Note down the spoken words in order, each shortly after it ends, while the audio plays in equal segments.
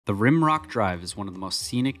The Rimrock Drive is one of the most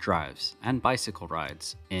scenic drives and bicycle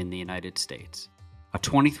rides in the United States. A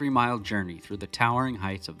 23-mile journey through the towering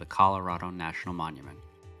heights of the Colorado National Monument.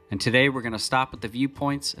 And today we're going to stop at the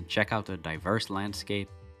viewpoints and check out the diverse landscape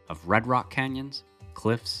of red rock canyons,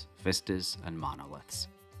 cliffs, vistas, and monoliths.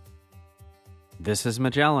 This is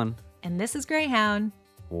Magellan. And this is Greyhound.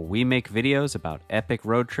 Where we make videos about epic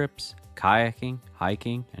road trips, kayaking,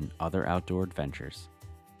 hiking, and other outdoor adventures.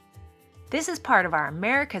 This is part of our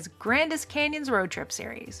America's Grandest Canyons road trip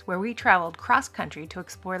series, where we traveled cross-country to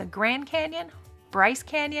explore the Grand Canyon, Bryce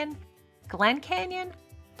Canyon, Glen Canyon,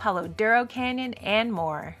 Palo Duro Canyon, and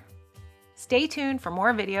more. Stay tuned for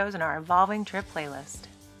more videos in our evolving trip playlist.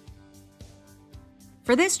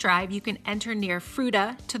 For this drive, you can enter near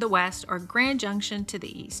Fruita to the west or Grand Junction to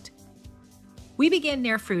the east. We began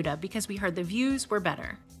near Fruita because we heard the views were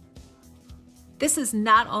better. This is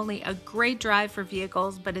not only a great drive for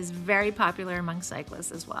vehicles, but is very popular among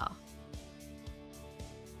cyclists as well.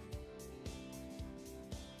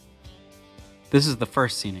 This is the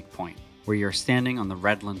first scenic point, where you're standing on the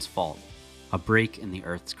Redlands Fault, a break in the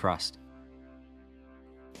Earth's crust.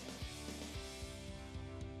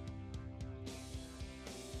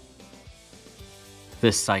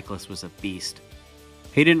 This cyclist was a beast.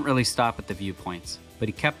 He didn't really stop at the viewpoints, but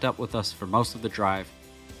he kept up with us for most of the drive,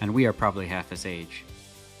 and we are probably half his age.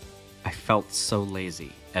 I felt so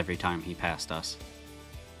lazy every time he passed us.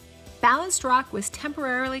 Balanced Rock was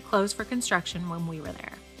temporarily closed for construction when we were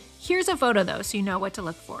there. Here's a photo though, so you know what to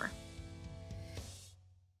look for.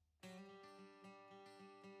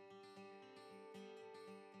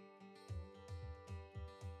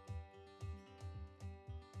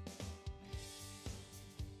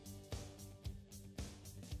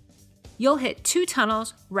 You'll hit 2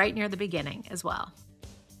 tunnels right near the beginning as well.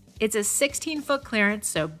 It's a 16-foot clearance,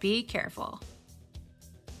 so be careful.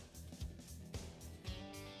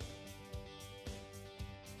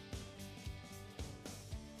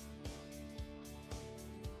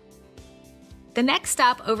 The next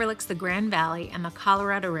stop overlooks the Grand Valley and the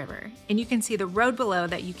Colorado River, and you can see the road below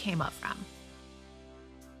that you came up from.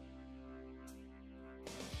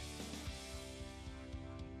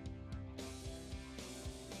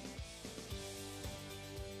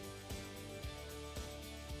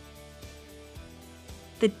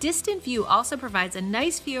 The distant view also provides a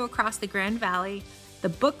nice view across the Grand Valley, the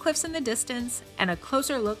Book Cliffs in the distance, and a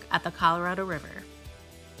closer look at the Colorado River.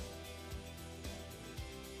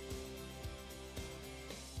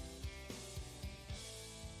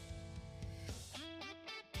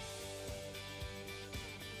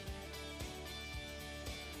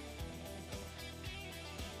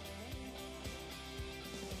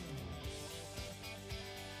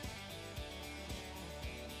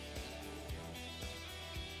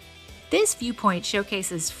 This viewpoint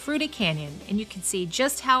showcases Fruita Canyon, and you can see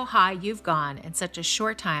just how high you've gone in such a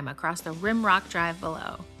short time across the Rimrock Drive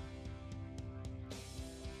below.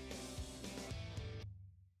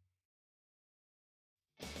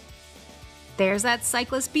 There's that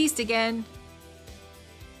cyclist beast again.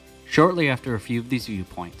 Shortly after a few of these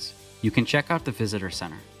viewpoints, you can check out the visitor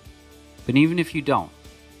center. But even if you don't,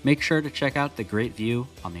 make sure to check out the great view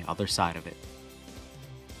on the other side of it.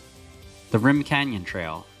 The Rim Canyon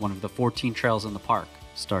Trail, one of the 14 trails in the park,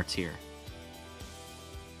 starts here.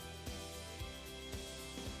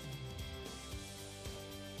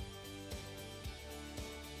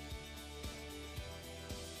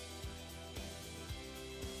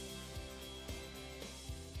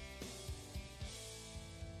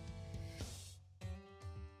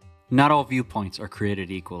 Not all viewpoints are created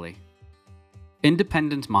equally.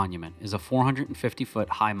 Independence Monument is a 450-foot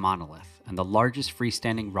high monolith and the largest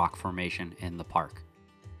freestanding rock formation in the park.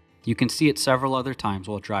 You can see it several other times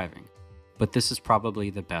while driving, but this is probably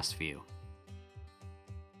the best view.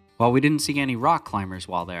 While we didn't see any rock climbers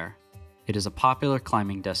while there, it is a popular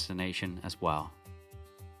climbing destination as well.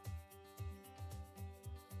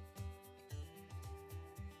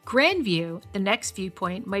 Grand View, the next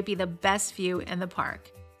viewpoint, might be the best view in the park.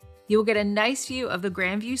 You will get a nice view of the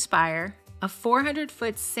Grand View Spire, a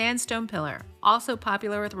 400-foot sandstone pillar, also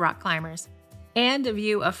popular with rock climbers, and a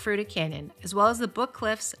view of Fruita Canyon, as well as the Book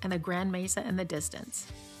Cliffs and the Grand Mesa in the distance.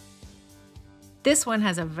 This one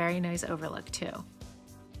has a very nice overlook too.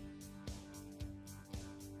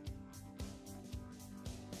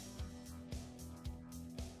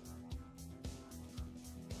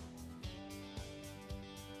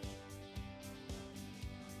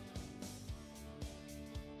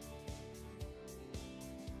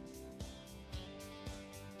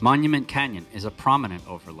 Monument Canyon is a prominent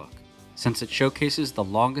overlook, since it showcases the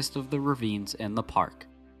longest of the ravines in the park,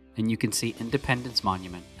 and you can see Independence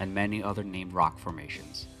Monument and many other named rock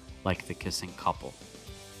formations. like the kissing couple.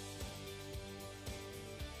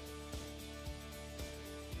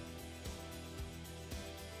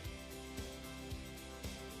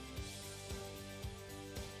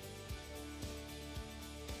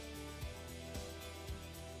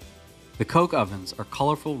 The coke ovens are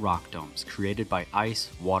colorful rock domes created by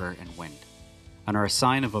ice, water, and wind, and are a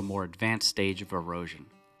sign of a more advanced stage of erosion.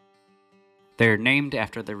 They are named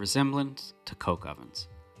after their resemblance to coke ovens,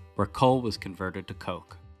 where coal was converted to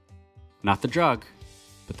coke. Not the drug,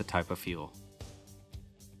 but the type of fuel.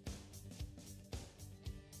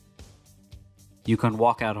 You can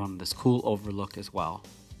walk out on this cool overlook as well.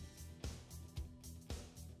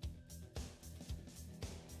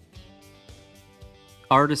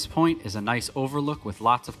 Artist Point is a nice overlook with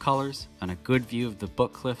lots of colors and a good view of the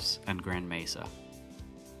Book Cliffs and Grand Mesa.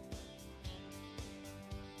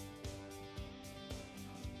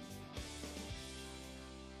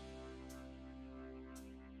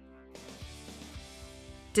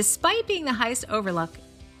 Despite being the highest overlook,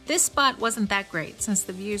 this spot wasn't that great since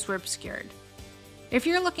the views were obscured. If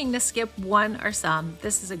you're looking to skip one or some,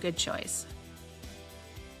 this is a good choice.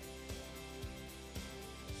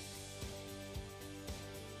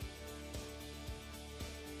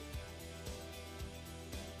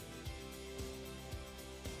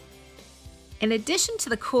 In addition to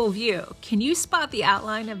the cool view, can you spot the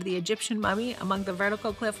outline of the Egyptian mummy among the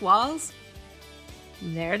vertical cliff walls?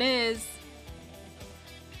 There it is.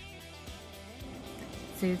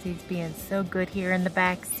 Susie's being so good here in the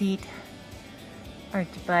back seat.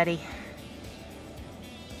 Aren't you, buddy?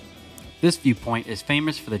 This viewpoint is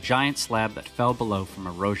famous for the giant slab that fell below from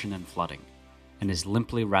erosion and flooding, and is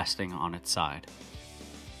limply resting on its side.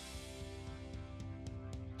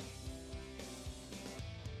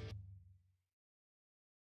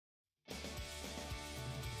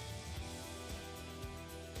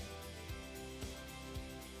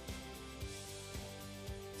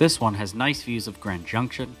 This one has nice views of Grand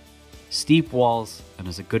Junction, steep walls, and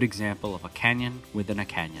is a good example of a canyon within a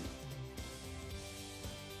canyon.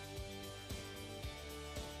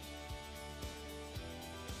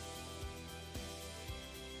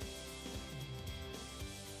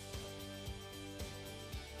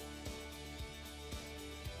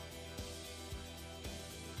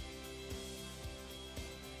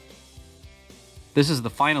 This is the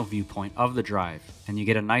final viewpoint of the drive, and you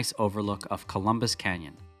get a nice overlook of Columbus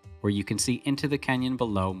Canyon, where you can see into the canyon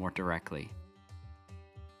below more directly.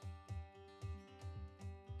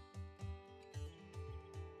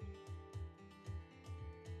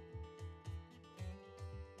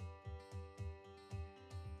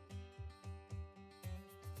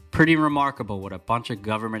 Pretty remarkable what a bunch of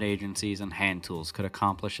government agencies and hand tools could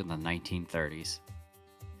accomplish in the 1930s.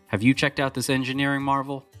 Have you checked out this engineering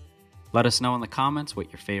marvel? Let us know in the comments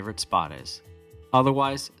what your favorite spot is.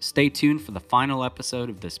 Otherwise, stay tuned for the final episode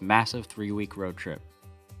of this massive 3-week road trip.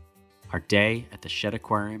 Our day at the Shedd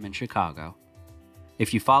Aquarium in Chicago.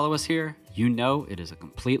 If you follow us here, you know it is a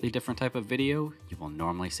completely different type of video you will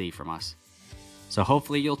normally see from us. So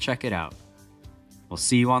hopefully you'll check it out. We'll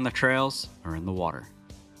see you on the trails or in the water.